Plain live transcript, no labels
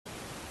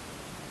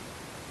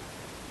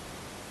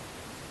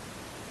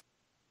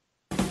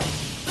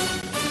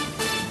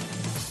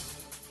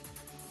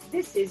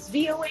This is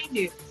VOA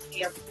News.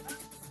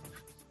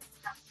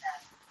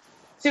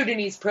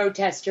 Sudanese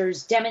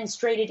protesters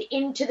demonstrated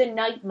into the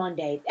night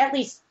Monday. At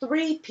least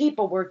 3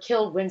 people were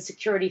killed when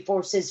security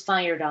forces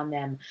fired on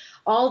them.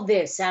 All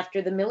this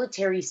after the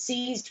military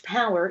seized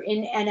power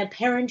in an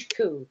apparent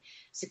coup.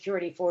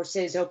 Security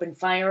forces opened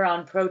fire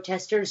on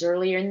protesters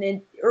earlier in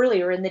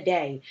the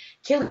day,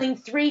 killing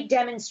 3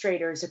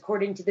 demonstrators,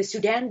 according to the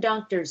Sudan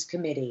Doctors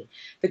Committee.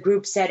 The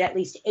group said at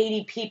least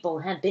 80 people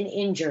have been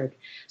injured.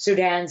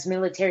 Sudan's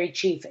military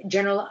chief,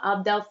 General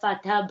Abdel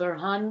Fattah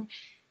Burhan,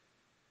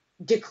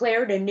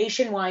 declared a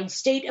nationwide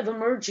state of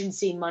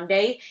emergency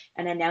Monday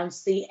and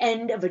announced the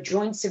end of a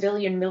joint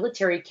civilian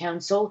military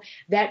council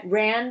that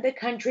ran the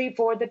country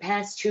for the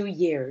past 2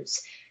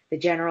 years. The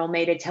general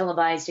made a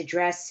televised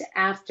address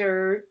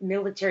after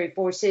military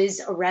forces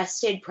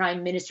arrested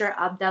Prime Minister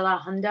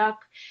Abdallah Hamdok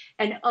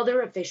and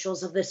other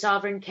officials of the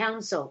Sovereign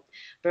Council.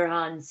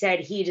 Burhan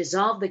said he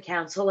dissolved the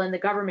council and the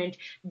government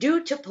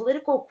due to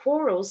political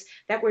quarrels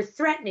that were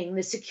threatening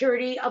the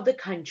security of the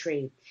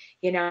country.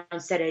 He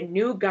announced that a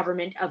new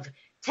government of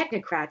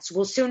technocrats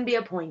will soon be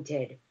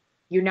appointed.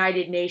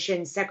 United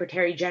Nations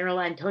Secretary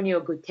General Antonio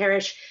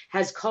Guterres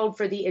has called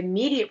for the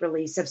immediate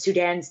release of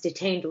Sudan's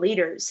detained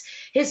leaders.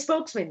 His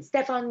spokesman,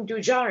 Stefan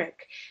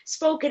Dujarric,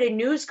 spoke at a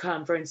news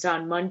conference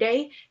on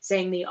Monday,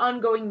 saying the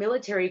ongoing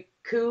military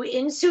coup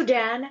in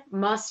Sudan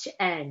must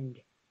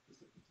end.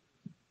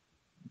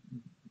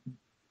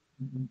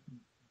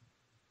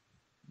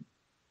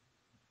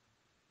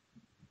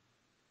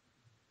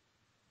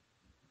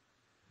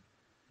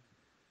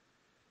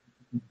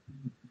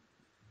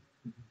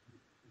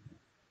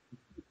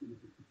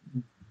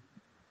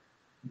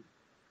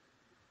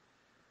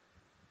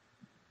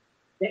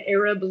 The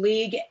Arab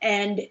League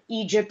and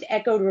Egypt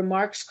echoed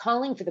remarks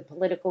calling for the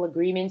political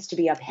agreements to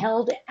be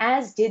upheld,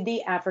 as did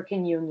the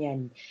African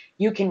Union.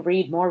 You can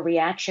read more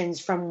reactions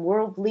from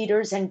world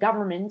leaders and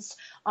governments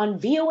on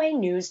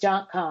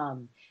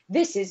voanews.com.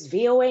 This is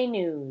VOA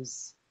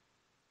News.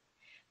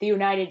 The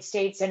United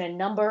States and a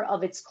number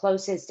of its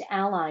closest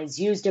allies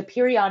used a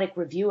periodic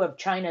review of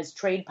China's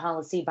trade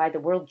policy by the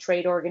World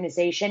Trade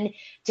Organization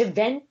to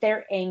vent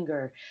their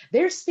anger.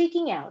 They're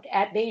speaking out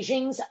at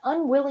Beijing's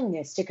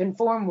unwillingness to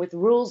conform with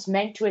rules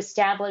meant to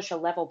establish a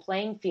level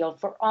playing field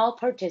for all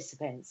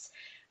participants.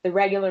 The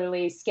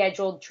regularly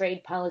scheduled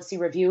trade policy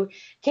review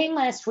came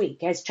last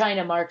week as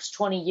China marks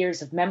 20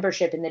 years of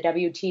membership in the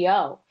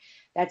WTO.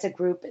 That's a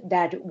group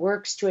that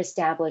works to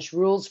establish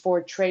rules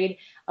for trade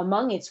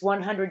among its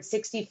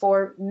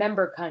 164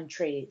 member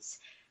countries.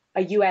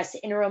 A U.S.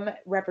 interim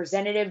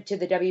representative to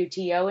the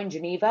WTO in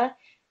Geneva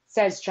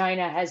says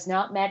China has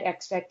not met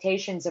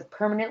expectations of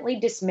permanently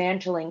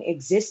dismantling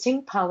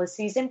existing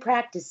policies and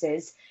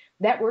practices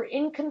that were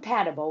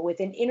incompatible with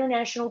an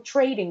international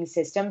trading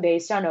system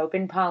based on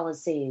open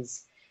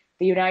policies.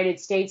 The United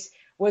States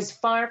was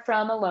far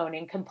from alone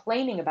in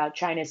complaining about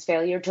China's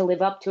failure to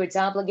live up to its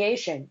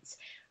obligations.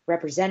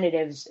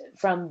 Representatives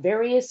from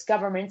various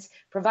governments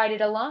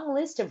provided a long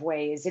list of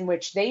ways in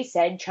which they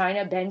said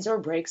China bends or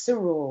breaks the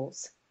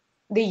rules.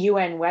 The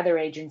UN Weather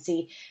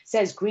Agency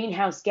says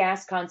greenhouse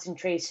gas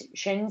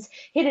concentrations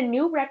hit a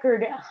new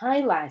record high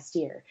last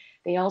year.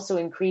 They also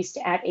increased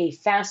at a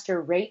faster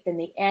rate than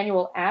the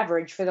annual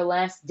average for the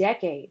last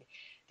decade.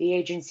 The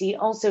agency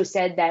also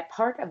said that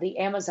part of the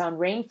Amazon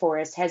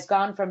rainforest has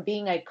gone from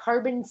being a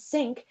carbon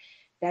sink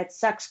that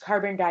sucks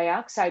carbon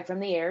dioxide from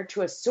the air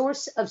to a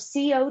source of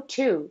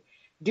CO2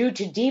 due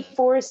to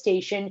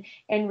deforestation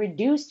and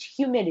reduced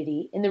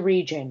humidity in the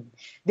region.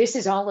 This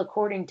is all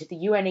according to the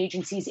UN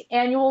agency's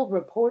annual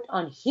report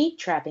on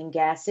heat-trapping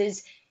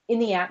gases in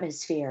the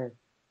atmosphere.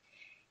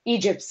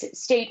 Egypt's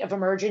state of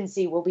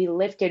emergency will be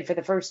lifted for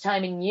the first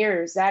time in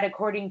years, that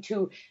according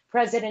to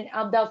President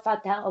Abdel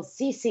Fattah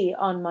al-Sisi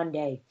on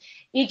Monday.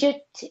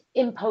 Egypt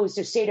imposed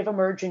a state of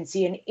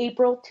emergency in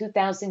April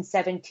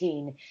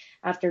 2017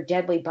 after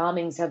deadly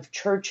bombings of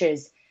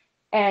churches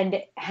and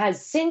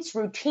has since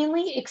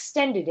routinely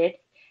extended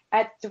it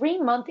at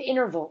 3-month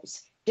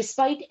intervals,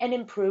 despite an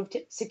improved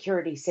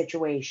security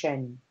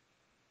situation.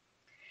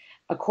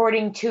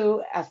 According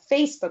to a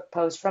Facebook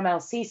post from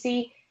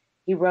al-Sisi,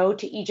 he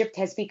wrote, Egypt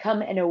has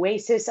become an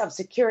oasis of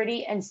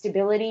security and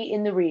stability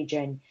in the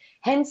region.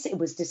 Hence, it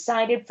was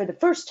decided for the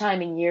first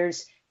time in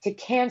years to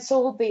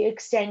cancel the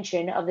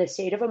extension of the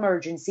state of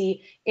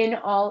emergency in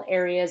all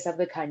areas of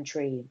the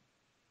country.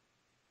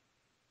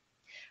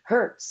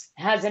 Hertz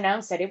has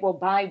announced that it will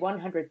buy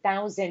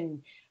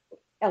 100,000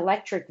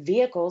 electric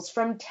vehicles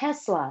from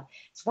Tesla.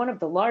 It's one of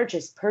the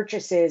largest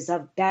purchases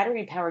of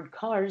battery-powered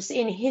cars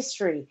in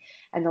history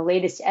and the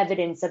latest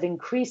evidence of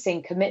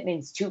increasing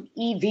commitments to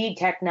EV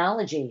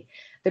technology.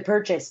 The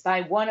purchase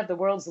by one of the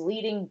world's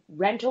leading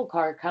rental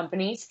car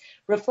companies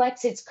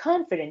reflects its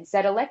confidence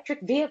that electric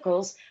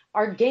vehicles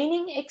are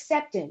gaining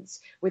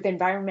acceptance with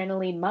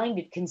environmentally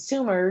minded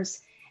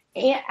consumers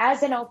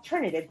as an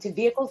alternative to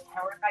vehicles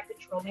powered by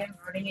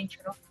petroleum-burning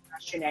internal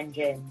combustion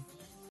engine.